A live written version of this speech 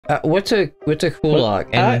What's a kulak?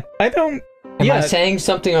 And I don't. Am I saying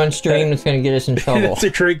something on stream that's going to get us in trouble? That's a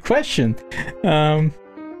great question.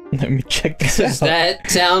 Let me check this out.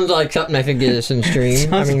 That sounds like something that could get us in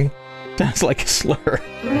stream. Sounds like a slur.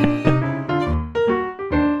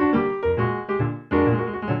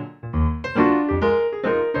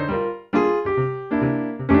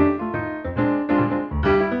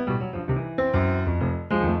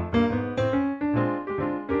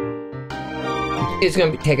 It's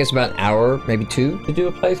going to take us about an hour, maybe 2, to do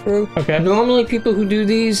a playthrough. Okay. Normally, people who do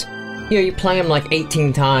these, you know, you play them like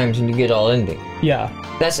 18 times and you get all ending. Yeah.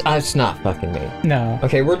 That's not fucking me. No.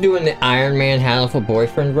 Okay, we're doing the Iron Man Hatoful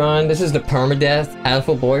Boyfriend run. This is the permadeath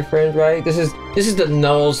Hatoful Boyfriend, right? This is the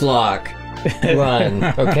Null's Lock run,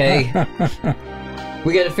 okay?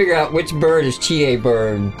 We got to figure out which bird is Chie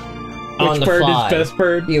bird on the fly. Which bird is best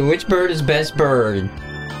bird? Yeah, which bird is best bird?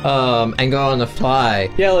 And go on the fly.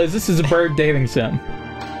 Yeah, Liz, this is a bird dating sim.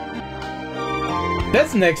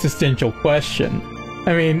 That's an existential question.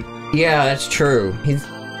 I mean... Yeah, that's true. He's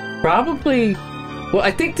probably... Well, I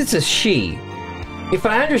think this is she. If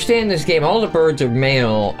I understand this game, all the birds are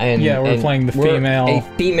male, and... Yeah, we're playing the female... a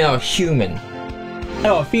female human.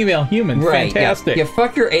 Oh, a female human. Right, fantastic. Yeah,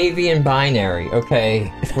 fuck your avian binary,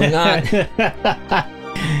 okay? We're not...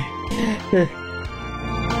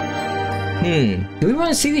 Do we want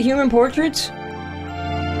to see the human portraits?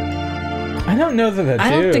 I don't know that I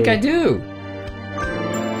do. I don't think I do.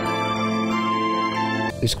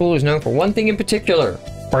 The school is known for one thing in particular.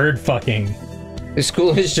 Bird fucking. The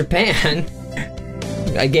school is Japan.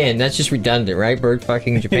 Again, that's just redundant, right? Bird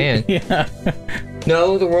fucking Japan. Yeah.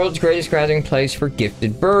 No, the world's greatest gathering place for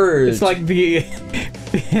gifted birds. It's like the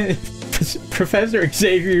Professor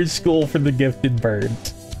Xavier's school for the gifted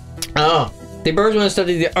birds. Oh. The birds want to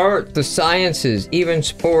study the art, the sciences, even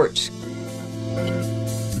sports.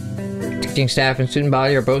 Teaching staff and student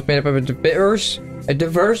body are both made up of a diverse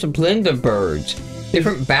blend of birds.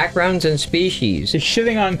 Different backgrounds and species. Is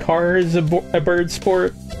shitting on cars a bird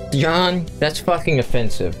sport? John, that's fucking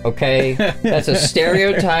offensive, okay? That's a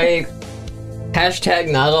stereotype.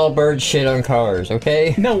 Hashtag not all birds shit on cars,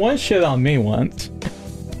 okay? No, one shit on me once.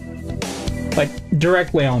 Like,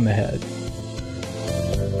 directly on the head.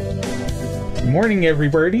 Good morning,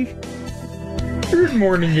 everybody. Good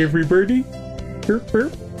morning, everybody. Burp,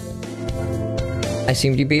 burp. I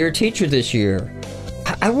seem to be your teacher this year.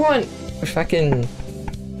 I want a fucking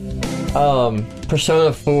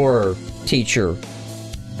Persona 4 teacher.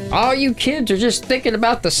 All you kids are just thinking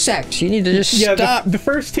about the sex. You need to just stop. The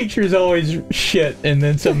first teacher is always shit, and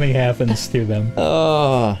then something happens to them.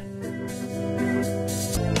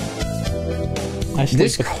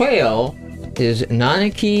 This quail is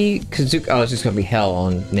Nanaki Kazuki. Oh, this is gonna be hell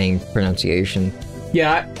on name pronunciation.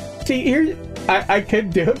 Yeah, see here, I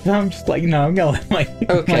could do it, but I'm just like, no, I'm gonna let my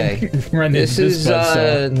run this is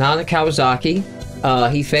Nana Kawasaki.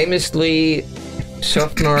 He famously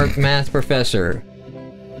sophomore math professor.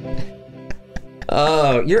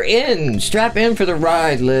 Oh, you're in. Strap in for the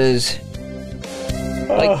ride, Liz.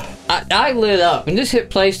 Like, I lit up. When this hit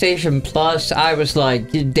PlayStation Plus, I was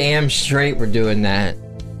like, you're damn straight we're doing that.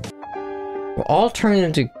 We're all turning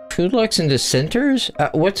into kulaks into centers?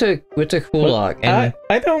 What's a kulak? And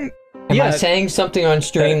I don't... Am I saying something on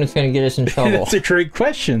stream that's going to get us in trouble? That's a great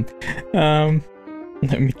question.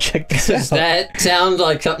 Let me check this out. That sounds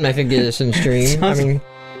like something that could get us in stream.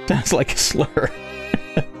 Sounds like a slur.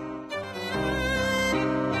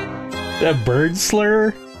 A bird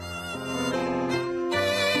slur?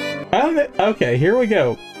 Okay, here we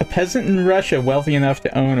go. A peasant in Russia wealthy enough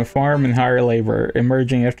to own a farm and hire labor,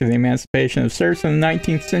 emerging after the emancipation of serfs in the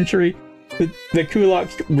 19th century. The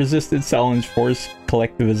kulaks resisted Stalin's forced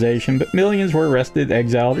collectivization, but millions were arrested,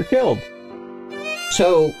 exiled, or killed.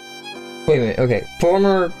 So, wait a minute, okay.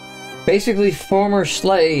 Basically former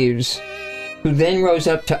slaves who then rose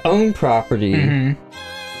up to own property,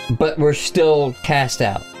 but were still cast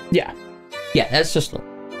out. Yeah. Yeah, that's just...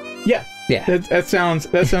 Yeah. Yeah. That sounds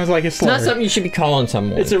like a slur. It's not something you should be calling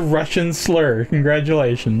someone. It's a Russian slur.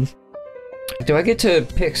 Congratulations. Do I get to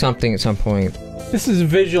pick something at some point? This is a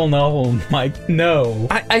visual novel, Mike. No.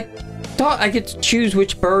 I thought I get to choose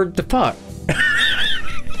which bird to fuck.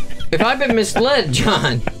 If I've been misled,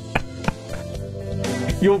 John.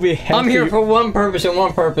 You'll be happy. I'm here for one purpose and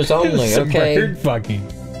one purpose only, okay? Bird fucking.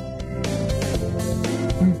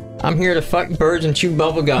 I'm here to fuck birds and chew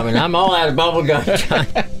bubblegum, and I'm all out of bubblegum, John.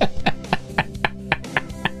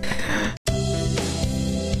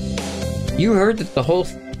 You heard that the whole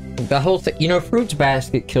thing, you know, Fruits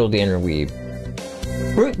Basket killed the interweeb.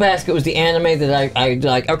 Fruit Basket was the anime that I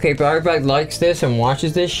like, okay, but everybody likes this and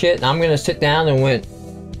watches this shit, and I'm gonna sit down and went,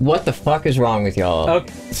 What the fuck is wrong with y'all?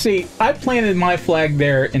 Okay, see, I planted my flag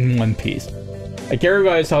there in One Piece. Like,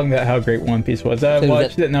 everybody's talking about how great One Piece was. I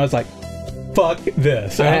watched it and I was like, fuck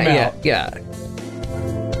this. I'm out. Yeah. I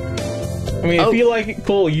mean, if you like it,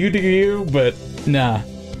 cool, you do you, but nah.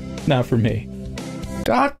 Not for me.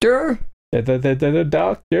 Doctor!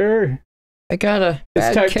 Doctor! I got a bad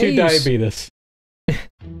It's type case. 2 diabetes.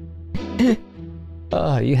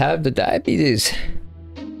 Oh, you have the diabetes.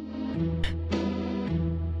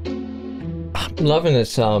 I'm loving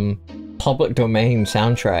this public domain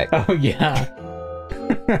soundtrack. Oh yeah.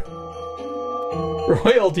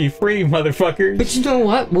 Royalty free, motherfuckers. But you know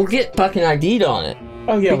what? We'll get fucking ID'd on it.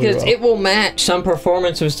 Oh yeah, because it will match some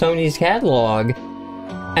performance of Sony's catalog,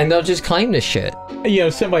 and they'll just claim this shit. You know,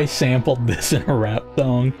 somebody sampled this in a rap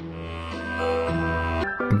song.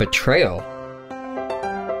 Betrayal.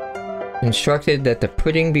 Instructed that the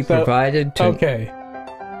pudding be provided to... Okay.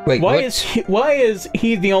 Wait, why is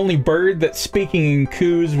he the only bird that's speaking in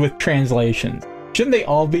coos with translations? Shouldn't they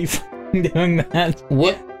all be doing that?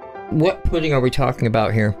 What pudding are we talking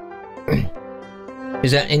about here?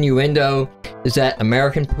 Is that innuendo? Is that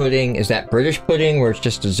American pudding? Is that British pudding where it's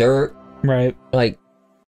just dessert? Right. Like...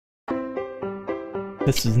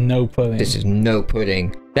 This is no pudding. This is no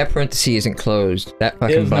pudding. That parenthesis isn't closed. That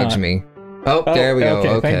fucking bugs me. Oh, there we go.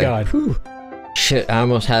 Okay. Thank God. Whew. Shit, I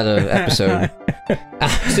almost had an episode.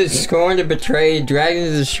 I was scorned and betrayed, dragged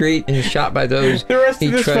into the street, and shot by those the rest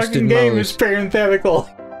of this fucking game is parenthetical.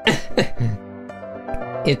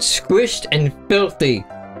 It's squished and filthy,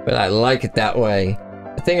 but I like it that way.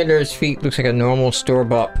 The thing under his feet looks like a normal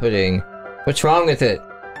store-bought pudding. What's wrong with it?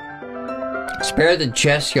 Spare the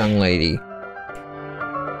jest, young lady.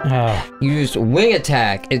 Used wing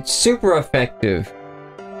attack. It's super effective.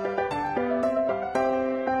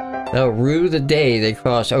 They'll rue the day they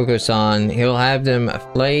cross Oko-san. He'll have them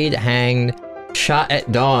flayed, hanged, shot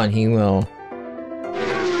at dawn, he will.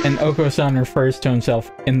 And Oko-san refers to himself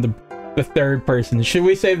in the third person. Should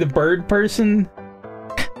we say the bird person?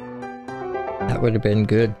 That would have been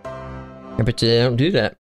good. I bet you they don't do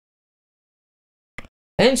that.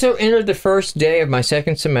 And so entered the first day of my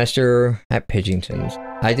second semester at Pidgeonton's.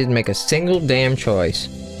 I didn't make a single damn choice.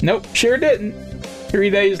 Nope, sure didn't. 3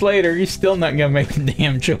 days later, you're still not gonna make a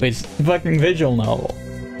damn choice. Fucking visual novel.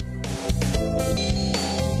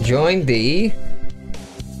 Join the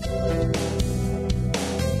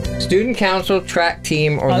student council, track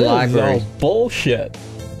team, or library. This is all bullshit.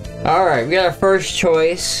 Alright, we got our first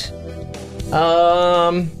choice.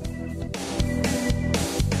 I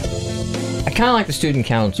kind of like the student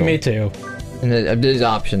council. Me too. And these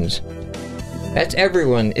options. That's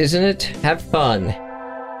everyone, isn't it? Have fun.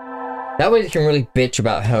 That way they can really bitch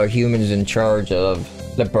about how a human is in charge of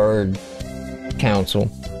the bird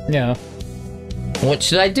council. Yeah. What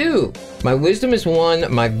should I do? My wisdom is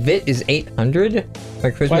 1, my vit is 800,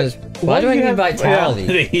 my charisma is... Why do I need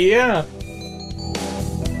vitality? Yeah.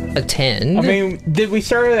 A 10? I mean, did we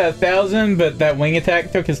start at 1,000, but that wing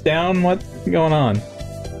attack took us down? What's going on?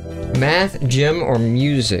 Math, gym, or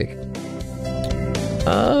music?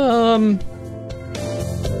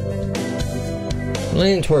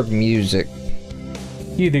 Leaning toward music.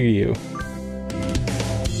 You do you.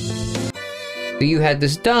 So you had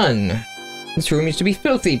this done. This room used to be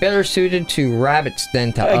filthy, better suited to rabbits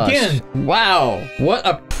than to us. Again! Wow, what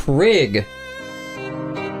a prig.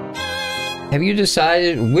 Have you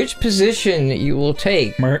decided which position you will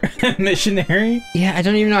take? Missionary? Yeah, I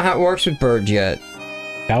don't even know how it works with birds yet.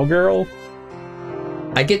 Cowgirl?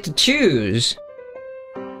 I get to choose.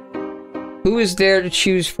 Who is there to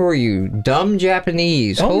choose for you? Dumb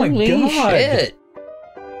Japanese. Oh Holy my God. shit.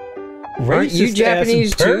 Racist. Aren't you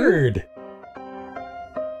Japanese bird. too?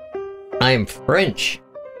 I am French.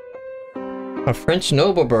 A French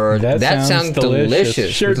noble bird. That sounds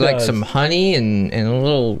delicious. Sure with does. like some honey and a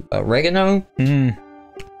little oregano.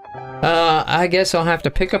 I guess I'll have to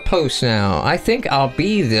pick a post now. I think I'll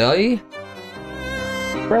be the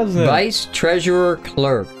President. Vice Treasurer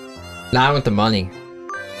Clerk. Nah, I want the money.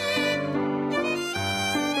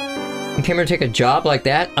 You came here to take a job like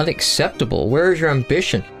that? Unacceptable. Where is your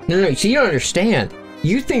ambition? No, see, you don't understand.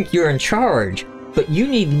 You think you're in charge, but you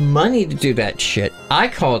need money to do that shit. I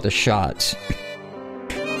call the shots.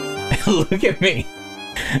 Look at me.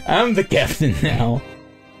 I'm the captain now.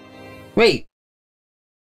 Wait.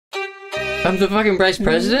 I'm the fucking vice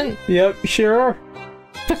president? Yep, sure are.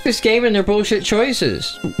 Fuck this game and their bullshit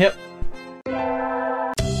choices. Yep.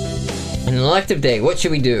 An elective day, what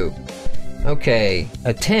should we do? Okay,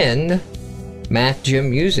 attend math, gym,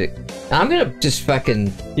 music. I'm gonna just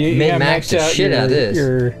fucking min-max the shit out of this.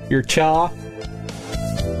 Your cha.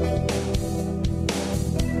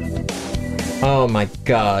 Oh my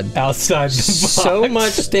god. Outside the box. So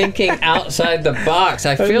much thinking outside the box.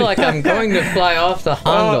 I feel like I'm going to fly off the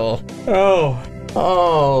handle.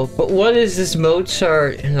 Oh, but what is this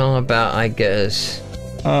Mozart and all about, I guess?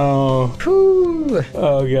 Oh. Whew.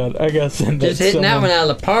 Oh god, I gotta send that. Just hitting that one out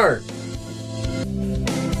of the park.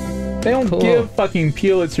 They don't give fucking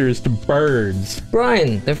Pulitzers to birds.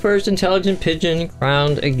 Brian, the first intelligent pigeon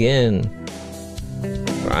crowned again.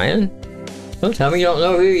 Brian? Don't tell me you don't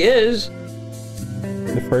know who he is.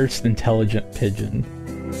 The first intelligent pigeon.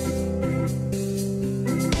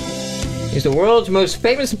 He's the world's most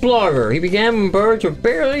famous blogger. He began when birds were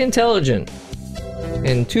barely intelligent.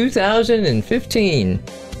 In 2015.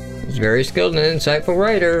 He's very skilled and insightful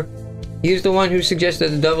writer. He's the one who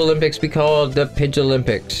suggested the Dove Olympics be called the Pidge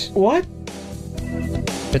Olympics. What?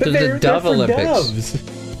 But they're the Dove Olympics. Doves.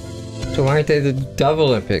 So why aren't they the Dove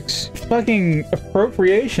Olympics? Fucking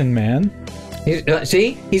appropriation, man.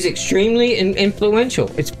 See? He's extremely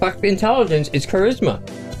influential. It's fucking intelligence. It's charisma.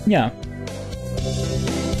 Yeah.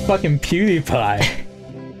 Fucking PewDiePie.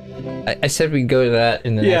 I said we'd go to that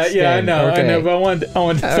in the next game. I know, okay. I know, but I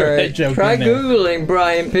wanted to throw that joke Try in there. Googling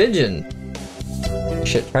Brian Pigeon.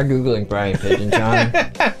 Shit, try Googling Brian Pigeon, John.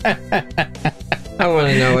 I want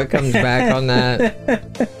to know what comes back on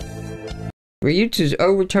that. Were you to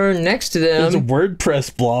overturn next to them? There's a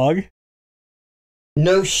WordPress blog.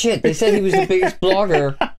 No shit, they said he was the biggest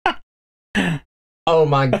blogger. Oh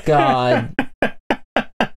my god.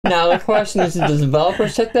 Now the question is, did the developer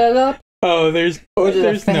set that up? Oh, there's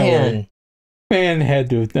a fan? No way. Fan had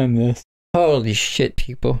to have done this. Holy shit,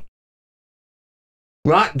 people.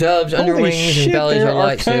 Rock doves, under wings, and bellies are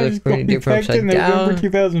lights. They look pretty different upside down. November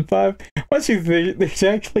 2005. Once there's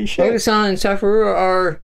actually shit. Ogasan and Safaru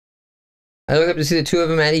are... I look up to see the two of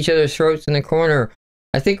them at each other's throats in the corner.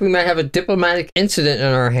 I think we might have a diplomatic incident in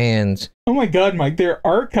our hands. Oh my god, Mike, there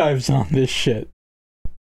are archives on this shit.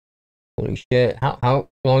 Holy shit. How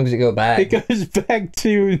long does it go back? It goes back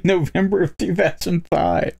to November of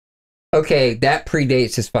 2005. Okay, that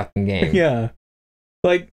predates this fucking game. Yeah.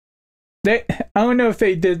 Like, I don't know if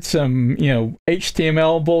they did some,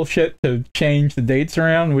 HTML bullshit to change the dates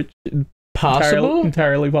around, which is possible?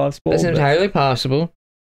 Entirely possible. That's entirely possible.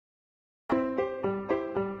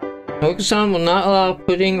 Ogasan will not allow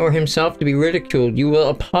Pudding or himself to be ridiculed. You will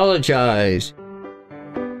apologize.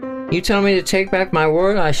 You tell me to take back my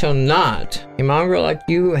word, I shall not. A mongrel like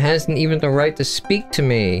you hasn't even the right to speak to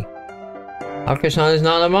me. Ogasan is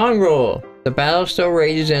not a mongrel. The battle still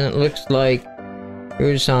rages and it looks like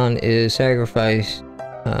Ogasan sacrifice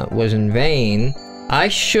was in vain. I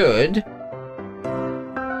should...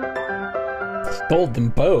 Scold them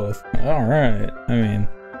both. Alright, I mean...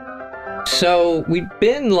 So, we've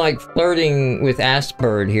been, like, flirting with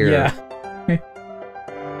Asbird here. Yeah.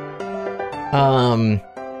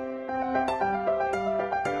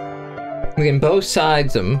 We can both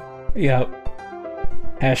sides them. Yep.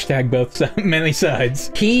 Hashtag both many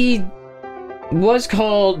sides. He was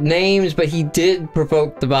called names, but he did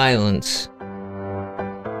provoke the violence.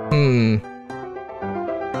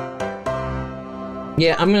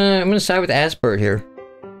 Yeah, I'm gonna side with Asbird here.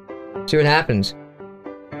 See what happens.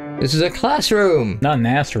 This is a classroom. Not an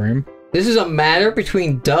ass room. This is a matter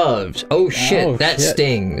between doves. Oh shit, oh, that shit.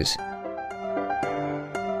 stings.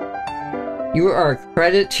 You are a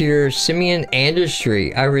credit to your simian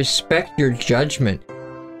ancestry. I respect your judgment.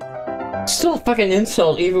 Still a fucking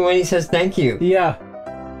insult even when he says thank you. Yeah.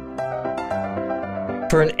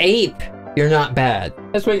 For an ape, you're not bad.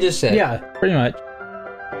 That's what he just said. Yeah, pretty much.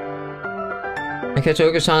 I catch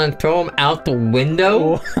Ogasan and throw him out the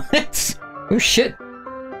window? What? Oh shit.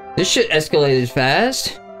 This shit escalated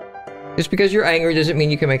fast. Just because you're angry doesn't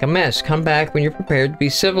mean you can make a mess. Come back when you're prepared to be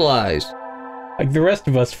civilized. Like the rest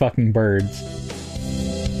of us fucking birds.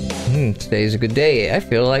 Today's a good day. I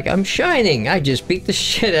feel like I'm shining. I just beat the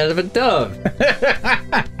shit out of a dove.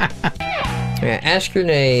 Yeah, ask your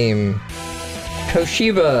name.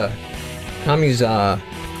 Toshiba Amuza.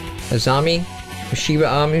 Azami? Toshiba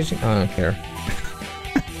Amuza? I don't care.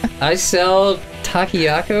 I sell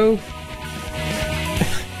Takoyaki.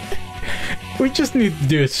 We just need to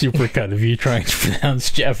do a supercut of you trying to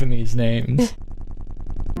pronounce Japanese names.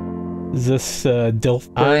 Is this Dilf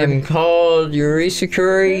Bird? I am called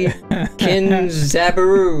Yurisakuri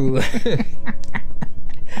Kinzabaru.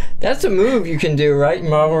 That's a move you can do, right?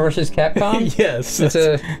 Marvel vs. Capcom? Yes. That's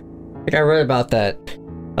I think I read about that.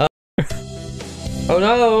 Oh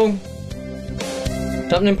no!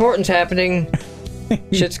 Something important's happening.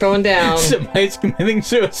 Shit's going down. Somebody's committing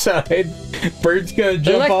suicide. Bird's gonna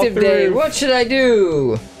jump off Elective the day. roof. What should I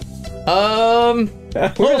do?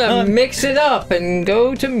 We're gonna mix it up and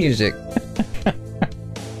go to music.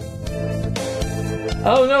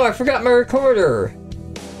 Oh no, I forgot my recorder.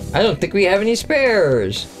 I don't think we have any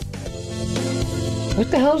spares. What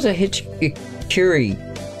the hell is a Hitchikiri?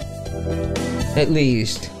 At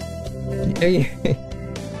least. Are you...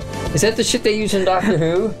 Is that the shit they use in Doctor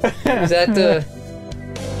Who? Is that the...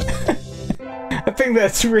 I think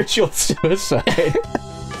that's ritual suicide.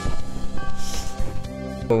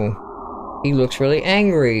 Oh, he looks really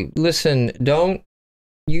angry. Listen, don't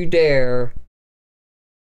you dare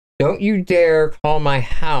call my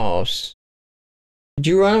house. Did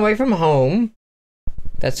you run away from home?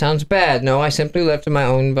 That sounds bad. No, I simply left of my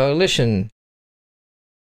own volition.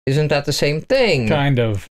 Isn't that the same thing? Kind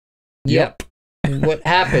of. Yep. What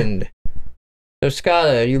happened? So,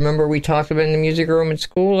 Scotta, you remember we talked about in the music room at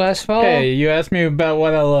school last fall? Hey, you asked me about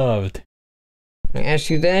what I loved. I asked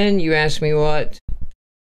you then, you asked me what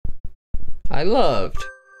I loved.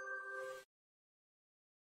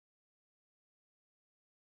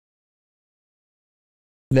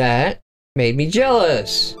 That made me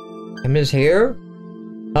jealous. Him is here?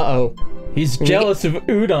 Uh-oh. He's jealous of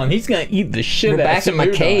Udon. He's gonna eat the shit out of Udon. We're back in my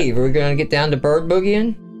cave. Are we gonna get down to bird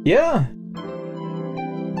boogieing? Yeah.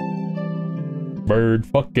 Bird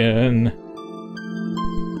fucking.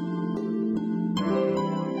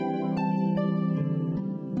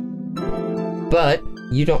 But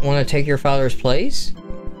you don't want to take your father's place?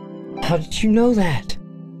 How did you know that?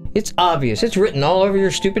 It's obvious. It's written all over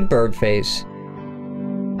your stupid bird face.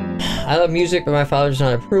 I love music, but my father does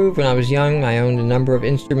not approve. When I was young, I owned a number of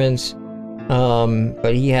instruments,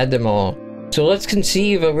 but he had them all. So let's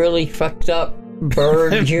conceive a really fucked up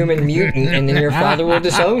bird-human mutant, and then your father will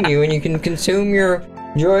disown you, and you can consume your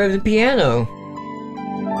joy of the piano.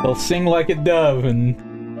 They'll sing like a dove and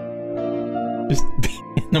just be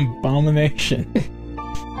an abomination.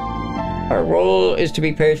 Our role is to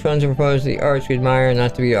be patrons and promote the arts we admire,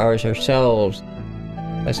 not to be artists ourselves.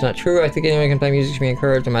 That's not true. I think anyone can play music should be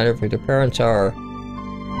encouraged, no matter who their parents are.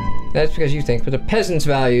 That's because you think for the peasants'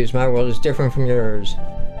 values. My world is different from yours.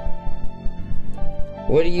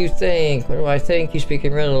 What do you think? What do I think? You speak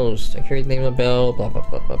in riddles. I carry the name of the bell. Blah, blah,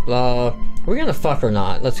 blah, blah, blah. Are we gonna fuck or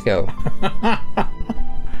not? Let's go.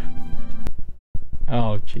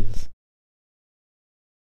 Oh, Jesus.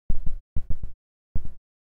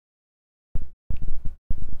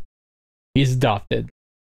 He's adopted.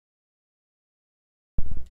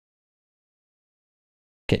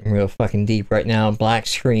 Getting real fucking deep right now. Black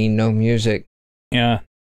screen, no music. Yeah.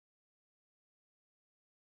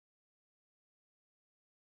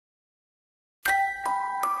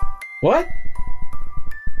 What?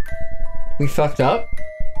 We fucked up?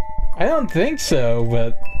 I don't think so,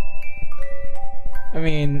 but... I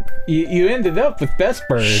mean, you ended up with Best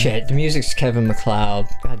Bird. Shit, the music's Kevin MacLeod.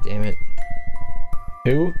 God damn it.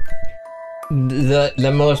 Who?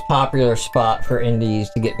 The most popular spot for indies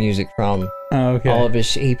to get music from. Oh, okay. All of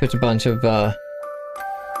his, he puts a bunch of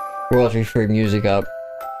royalty-free music up.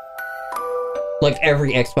 Like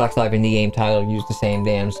every Xbox Live indie game title used the same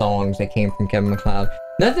damn songs that came from Kevin MacLeod.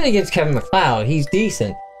 Nothing against Kevin MacLeod, he's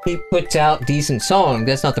decent. He puts out decent songs,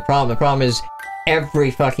 that's not the problem. The problem is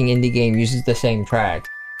every fucking indie game uses the same track.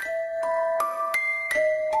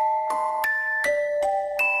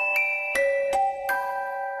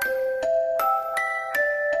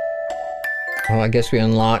 Well, I guess we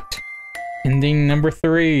unlocked ending number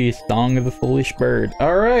 3, Song of the Foolish Bird.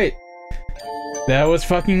 Alright. That was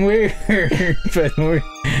fucking weird, but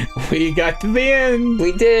we got to the end.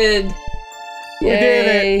 We did. Yay. We did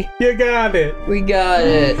it. You got it. We got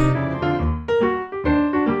it.